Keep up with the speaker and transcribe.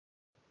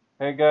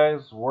Hey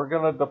guys, we're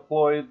gonna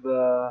deploy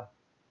the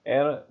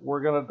recommender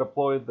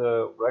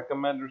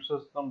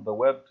system, the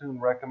Webtoon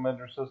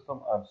recommender system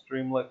on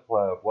Streamlit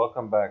Cloud.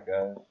 Welcome back,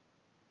 guys.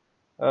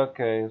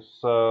 Okay,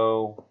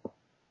 so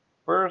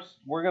first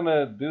we're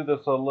gonna do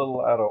this a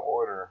little out of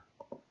order.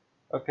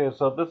 Okay,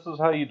 so this is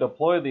how you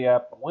deploy the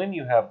app when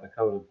you have the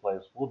code in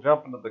place. We'll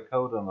jump into the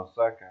code in a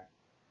second,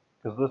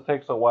 because this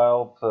takes a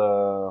while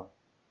to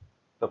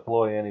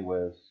deploy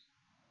anyways.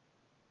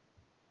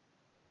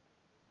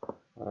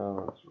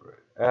 That's right.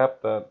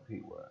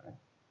 App.py.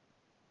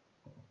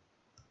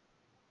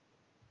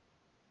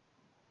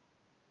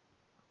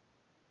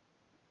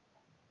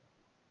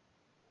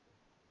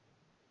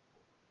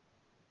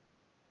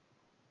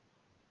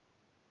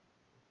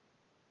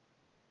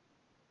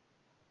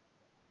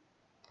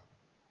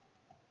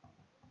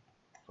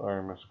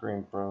 Sorry, my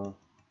screen froze.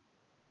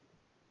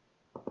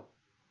 Okay,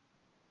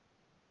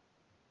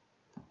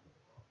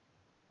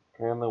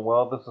 and then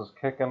while this is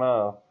kicking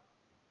off,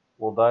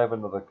 we'll dive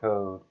into the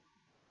code.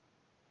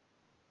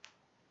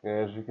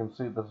 Okay, as you can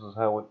see, this is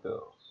how it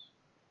goes.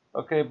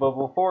 Okay, but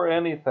before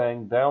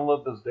anything,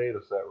 download this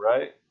dataset,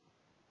 right?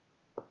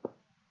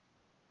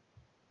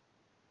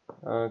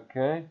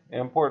 Okay,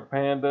 import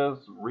pandas,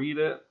 read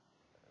it,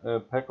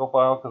 pickle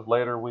file, because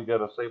later we got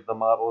to save the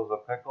model as a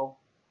pickle.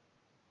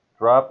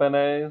 Drop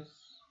NAs.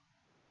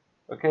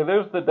 Okay,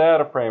 there's the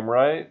data frame,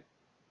 right?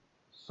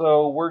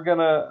 So we're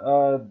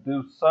gonna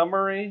do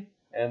summary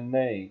and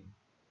name.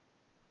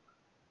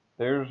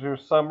 There's your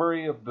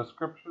summary of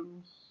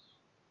descriptions.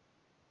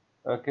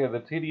 Okay, the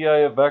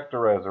TDI of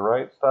vectorizer,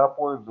 right? Stop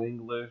words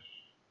English.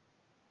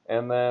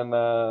 And then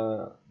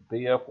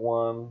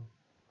DF1,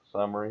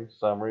 summary,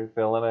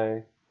 fill in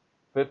A.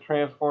 Fit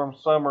transform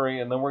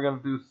summary, and then we're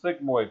going to do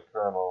sigmoid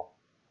kernel.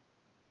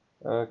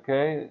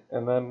 Okay,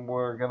 and then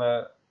we're going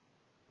to,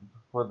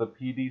 for the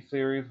PD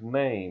series,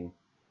 name.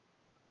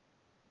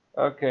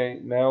 Okay,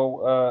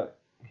 now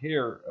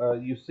here,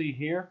 you see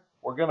here,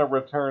 we're going to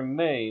return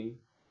name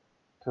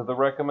to the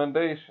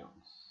recommendations,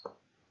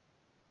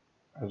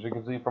 as you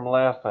can see from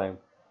last time.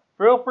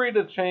 Feel free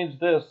to change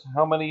this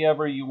how many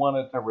ever you want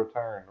it to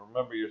return.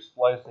 Remember, you're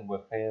splicing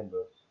with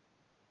pandas.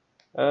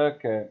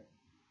 Okay.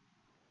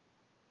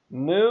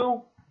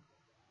 New,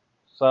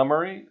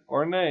 summary,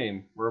 or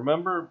name.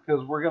 Remember,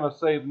 because we're going to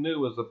save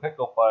new as a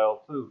pickle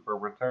file too for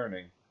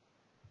returning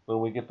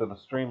when we get to the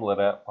Streamlit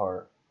app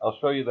part. I'll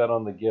show you that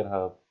on the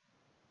GitHub.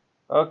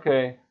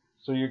 Okay,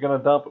 so you're going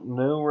to dump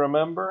new,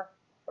 remember?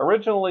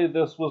 Originally,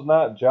 this was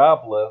not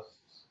job lists.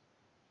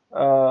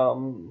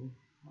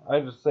 I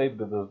just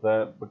saved it as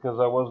that because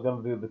I was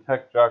going to do the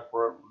Tech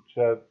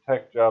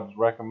Jobs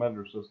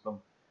recommender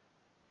system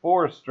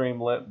for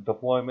Streamlit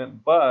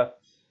deployment,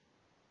 but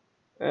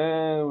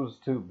it was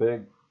too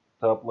big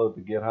to upload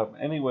to GitHub.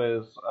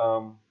 Anyways,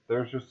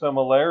 there's your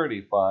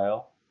similarity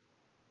file,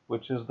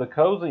 which is the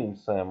cosine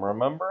sim,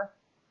 remember?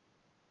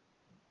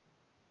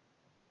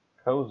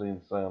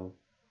 Cosine sim.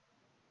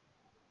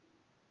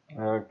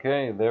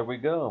 Okay, there we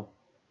go.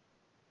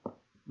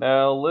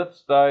 Now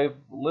let's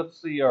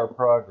see our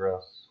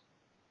progress.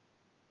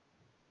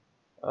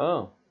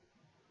 Oh.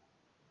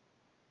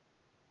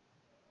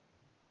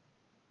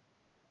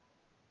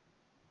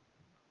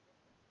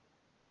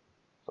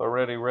 It's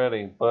already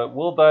ready, but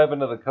we'll dive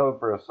into the code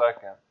for a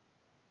second.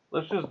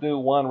 Let's just do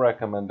one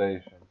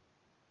recommendation.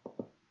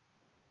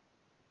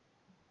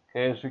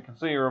 Okay, as you can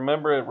see,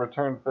 remember it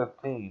returned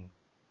 15.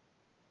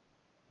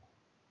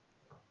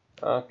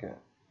 Okay,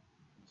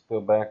 let's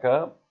go back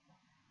up.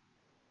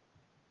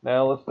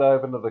 Now let's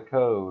dive into the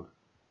code.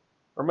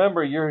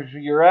 Remember,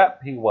 your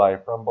app PY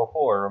from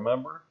before,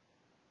 remember?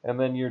 And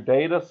then your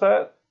data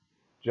set,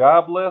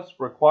 job list,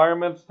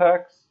 requirements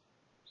text,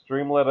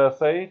 Streamlit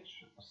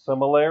SH,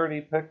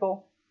 similarity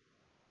pickle.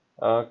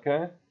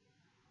 Okay.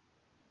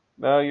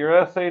 Now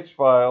your SH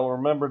file,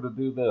 remember to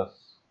do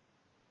this.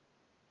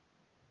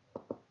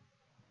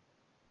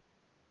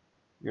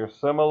 Your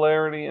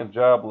similarity and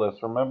job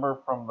list, remember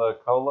from the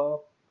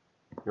collab?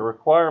 Your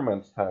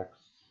requirements text.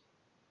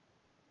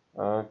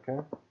 Okay.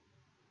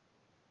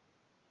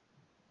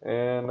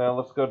 And now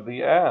let's go to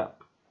the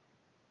app.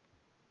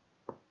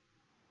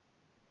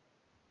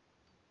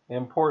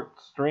 Import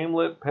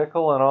Streamlit,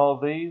 Pickle, and all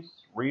of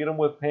these. Read them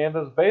with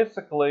pandas.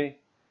 Basically,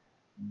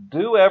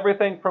 do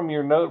everything from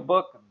your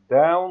notebook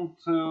down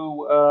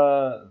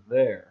to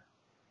there.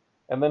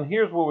 And then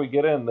here's where we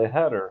get in the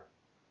header.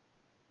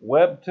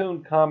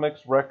 Webtoon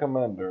Comics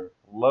Recommender.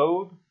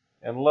 Load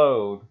and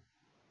load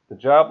the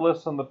job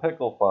list and the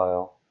pickle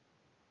file.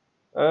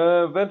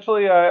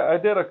 Eventually, I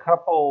did a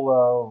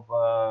couple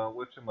of,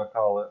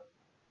 whatchamacallit.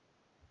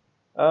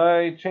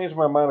 I changed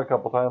my mind a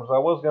couple times. I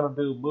was going to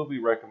do movie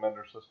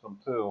recommender system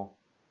too.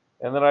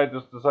 And then I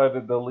just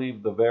decided to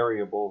leave the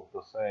variables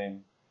the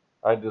same.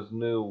 I just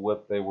knew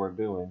what they were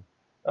doing.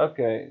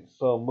 Okay,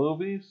 so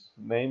movies,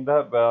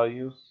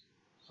 name.values,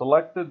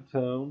 selected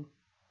tune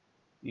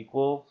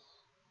equals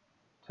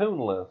tune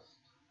list.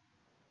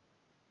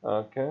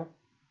 Okay.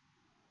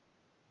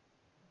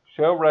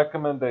 Show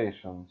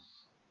recommendations.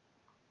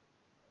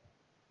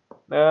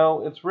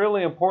 Now, it's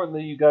really important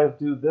that you guys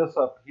do this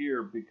up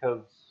here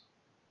because,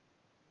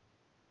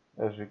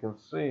 as you can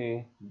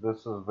see, this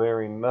is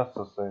very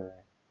necessary.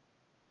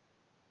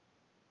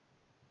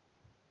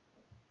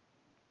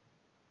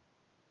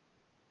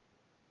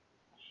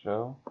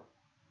 Show.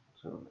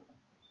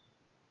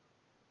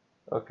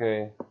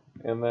 Okay,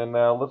 and then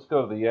now let's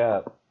go to the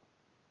app.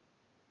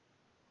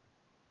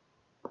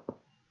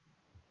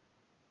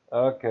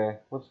 Okay,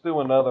 let's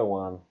do another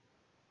one.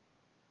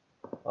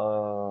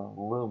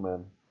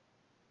 Lumen.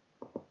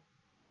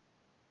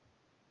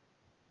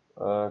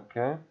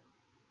 Okay.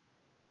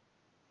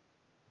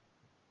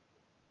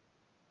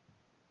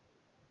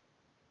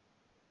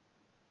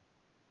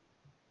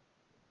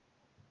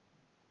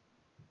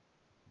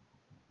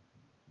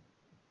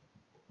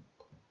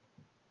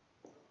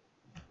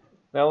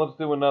 Now let's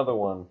do another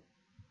one.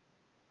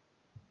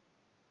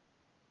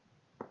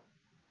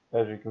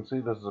 As you can see,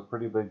 this is a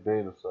pretty big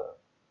data set.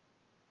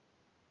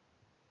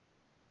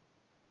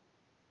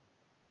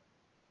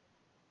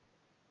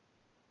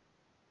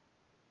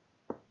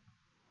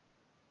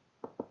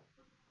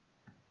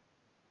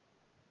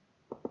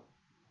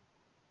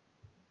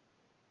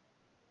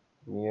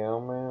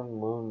 Meowman,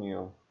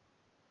 Moonio.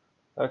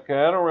 Okay,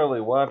 I don't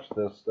really watch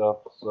this stuff,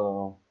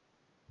 so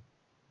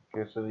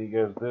in case any of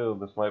you guys do,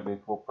 this might be a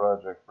cool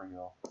project for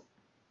y'all.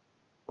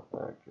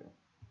 Okay.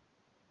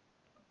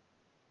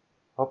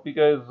 Hope you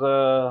guys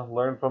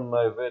learned from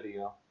my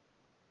video.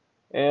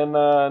 And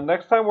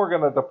next time we're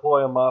going to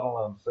deploy a model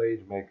on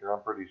SageMaker,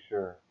 I'm pretty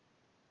sure.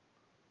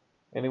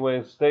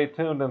 Anyways, stay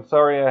tuned, and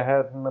sorry I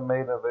hadn't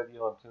made a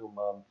video in 2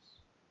 months.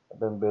 I've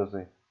been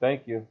busy.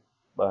 Thank you.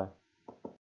 Bye.